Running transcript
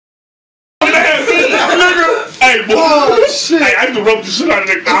Hey, boy. Oh, shit. Hey, I used to rope the shit out of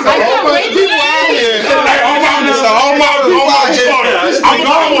that. All my people out here. All my people out here.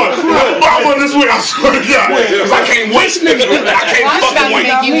 I'm on this week, I swear to God. Because I can't wait. I can't fucking wait.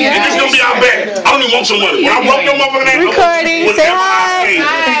 And this gonna be our bet. I don't even want your money. When I rope your motherfucking ass. Recording. Say hi.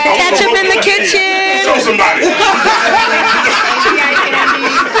 Catch up in the kitchen. Show somebody.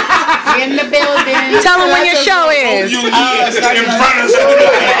 In the building. Tell them when your show is. In front of us.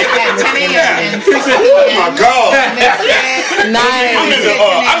 Oh my God. Nice. I'm in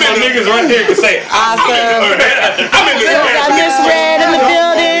the niggas right here can say awesome. I'm in the I miss Red in the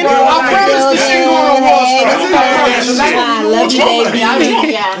building. I promise the shit going on Wall Street. I love you, baby.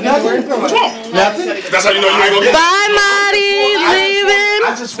 That's how you know you ain't gonna get. Bye, Marty. Leaving.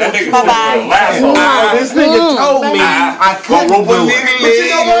 Bye-bye. This nigga told me I couldn't believe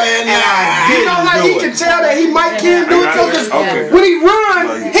it. You know how he can tell that he might can't do it because when he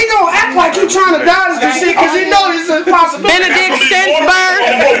run, he gonna act like he trying to dodge the shit because he knows it's impossible. Benedict Sensberg.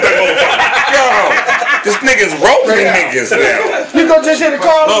 This nigga's roping niggas now. You gonna just hit the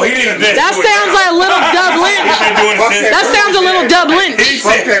car? Oh, he didn't. That sounds like a little Dub Lynch. That sounds a little Dub Lynch. He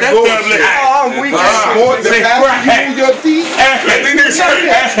said that's Dub Lynch. We can more than you your teeth.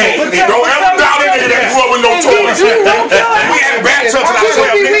 Don't ever doubt it, nigga that grew up with no toys. We had bathtubs in our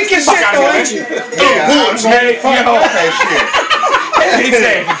 12 niggas. Weak as shit, though, ain't you? He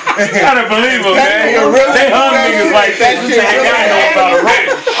said, you gotta believe him, man. They hung niggas like that. You think I know about a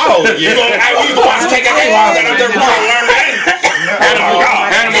rope? Oh, you gonna watch take a hang out there and learn that? Animal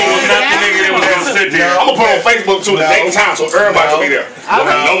was not the nigga that was gonna sit there. I'm gonna put on Facebook too the date and time so everybody can be there.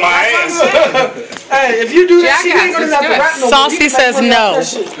 Know my ass. Hey, if you do that shit, you ain't gonna have to rap no more. Saucy says no.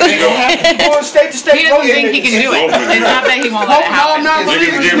 Going state to state. He doesn't think he can do it. It's not that he won't let it happen.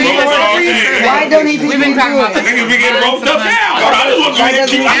 Why don't he We've been talking about this. Niggas be getting roped up now. I just want you to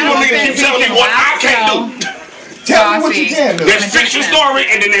keep telling me what I can't do. Tell me what you can do. There's fiction story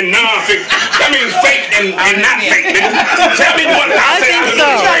and then there's non-fiction. That means fake and not fake. Tell me what I say. I think so.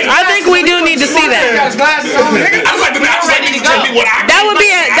 I think we do need to see that. I'd like to tell me what I can do.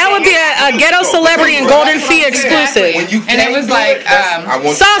 That would be a ghetto celebrity and Golden Fee exclusive. And it was like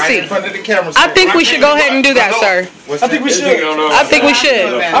Saucy. I think we should go ahead and do that, sir. I think we should. I think we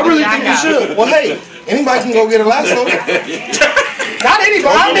should. I really think we should. Well, hey, anybody can go get a lasso. Not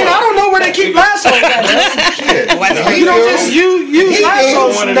anybody. I mean, I don't know where they keep lassos at. You don't just use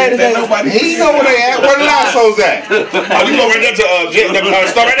lassos from day to day. He know where they at. Where the lassos at? You go right there to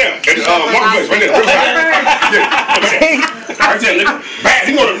start right there. Marketplace, right there. Right there, nigga. Bad.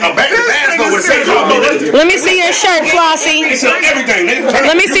 You go to a bad store with a same job. Let me see your shirt, Flossie. They sell everything, nigga.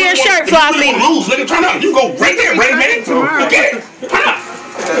 Let me see your shirt, Flossie. Lose, nigga. Turn up. You go right there, ready, man. Get it. Turn up.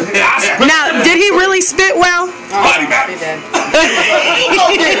 Now, did he really spit well? Body back.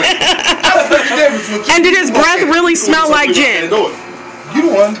 And did his breath really smell like gin? You the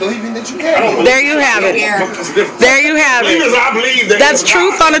one believing that you can. There you have it. There you have it. I believe that. That's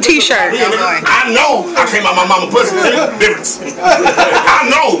truth on a t-shirt. I know I came out my mama pussy. Difference. I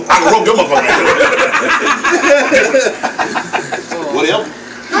know I can rope your motherfucker. What else?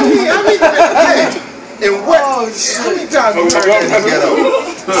 I mean, and what? How many times have you heard it in the ghetto?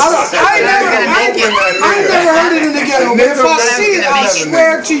 I ain't never heard it in the ghetto, but if I see it, I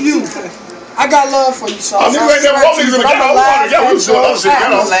swear to you, I got love for you, Sauce. I'm laugh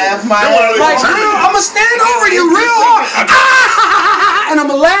my like real, I'm gonna stand over you real hard, and I'm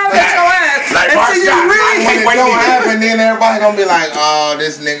gonna laugh at your ass until you really hit it. When it don't happen, then everybody gonna be like, "Oh,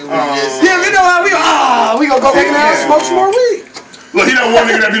 this nigga was just." Yeah, you know how we gonna go back in there and smoke some more weed. Look, he don't want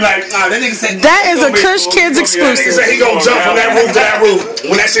nigga that be like, nah, that nigga said that is a Kush Kids exclusive. Nigga said he gonna jump from that roof to that roof.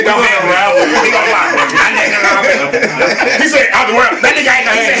 When that shit don't happen, he gonna lie. He said, out the world, that nigga ain't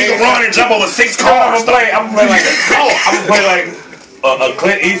gonna say he can run and jump over 6 cars. I'm gonna play like a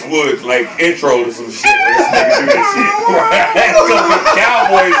Clint Eastwood like intro to some shit. This nigga do this shit. That's gonna be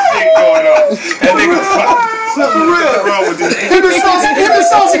cowboy shit going on. That nigga's for real. Wrong with this? Him and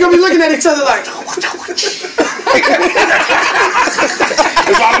Saucy gonna be looking at each other like. That's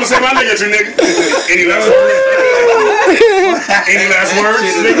all I'm gonna say my nigga to nigga. Any last words? Any last words?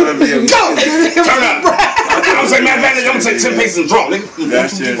 Nigga? Go! Turn up. I'm saying, matter of fact, I'm gonna take 10 paces and draw, nigga.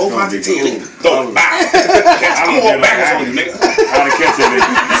 That's it. 4, 5, 6, 10. Go back. I'm gonna walk backwards on you, nigga. How to catch that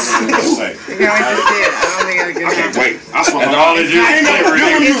nigga? You can only just see it. I don't think it'll get I can't wait. I swear. And all it is you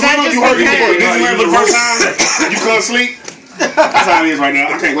heard me for the first time. You couldn't sleep. That's how it is right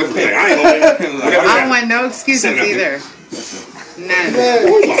now. I can't wait for that. I ain't gonna I don't want no excuses either. None.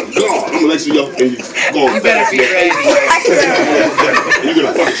 Oh my God. I'm gonna let you up and you go You better be ready. You get a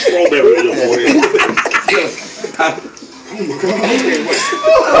fucking strawberry in your forehead. Oh my God.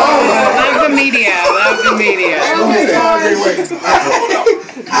 Love the media. Love the media.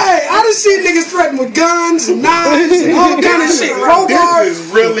 Hey, I done seen niggas threatened with guns and knives and all kind of shit.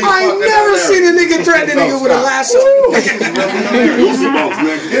 Crowbars. Really I ain't never seen a nigga threaten a nigga with a lasso.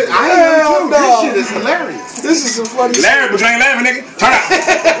 Hell no. This shit is hilarious. This is some funny shit. Larry, but you ain't laughing, nigga. Turn out.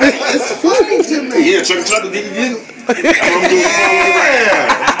 It's funny to me. Yeah, chuck, diggy. I'm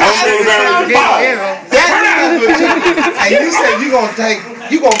doing And you said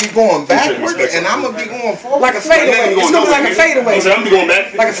you gonna be going backward, and I'm gonna be going forward. Like a fadeaway. It's gonna be like a fadeaway. I'm gonna be going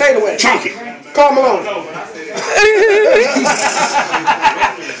back. Like a fadeaway. Chunky. Carl Malone.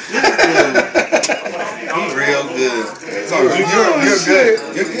 I'm real good. So you're good.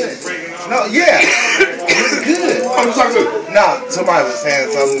 You're good. No, yeah. You're good. I'm talking to. No, somebody was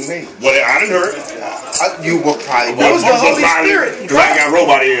saying something to me. Well, I didn't heard. You were probably. That was the Holy Spirit. Because I got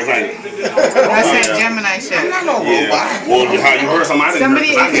robot ears, ain't it? That's that Gemini shit. I'm not no robot. Well, how you heard somebody?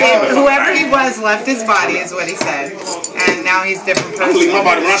 Somebody, whoever he was, left his body, is what he said, and now he's a different I'm leaving my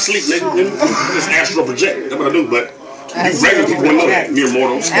person. body when I sleep, nigga. I just astral project. That's what I do, but regular people wouldn't know that. Mere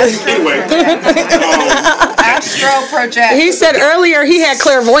mortals. Anyway. Astral project. He said earlier he had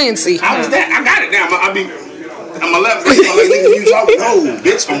clairvoyancy. I was that. I got it now. I be on my left. I'm like, nigga, you talking? No,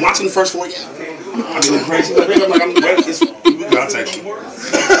 bitch. I'm watching the first 4 years. I'm doing crazy. I'm like, I'm ready. I'll text you.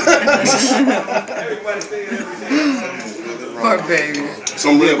 Poor baby.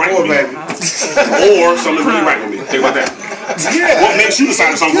 Some really right with me. Or something really right with me. Think about that. Yeah. What makes you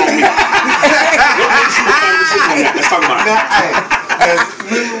decide something wrong with me? What makes you decide this shit wrong with me? Let's talk about it.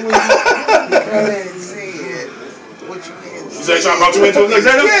 You say trying to brought you into it?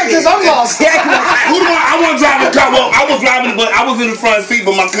 Yeah, because I'm lost. Who do I want to drive a car? Well, I was driving, but I was in the front seat,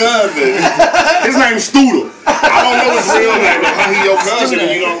 but my cousin, his name's Stoodle. I don't know his real name, but he your cousin,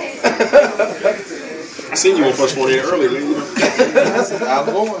 and you know. I seen you on First 48 earlier, nigga. I'm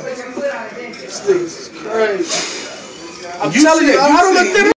going. This thing's crazy. I'm telling you, I don't look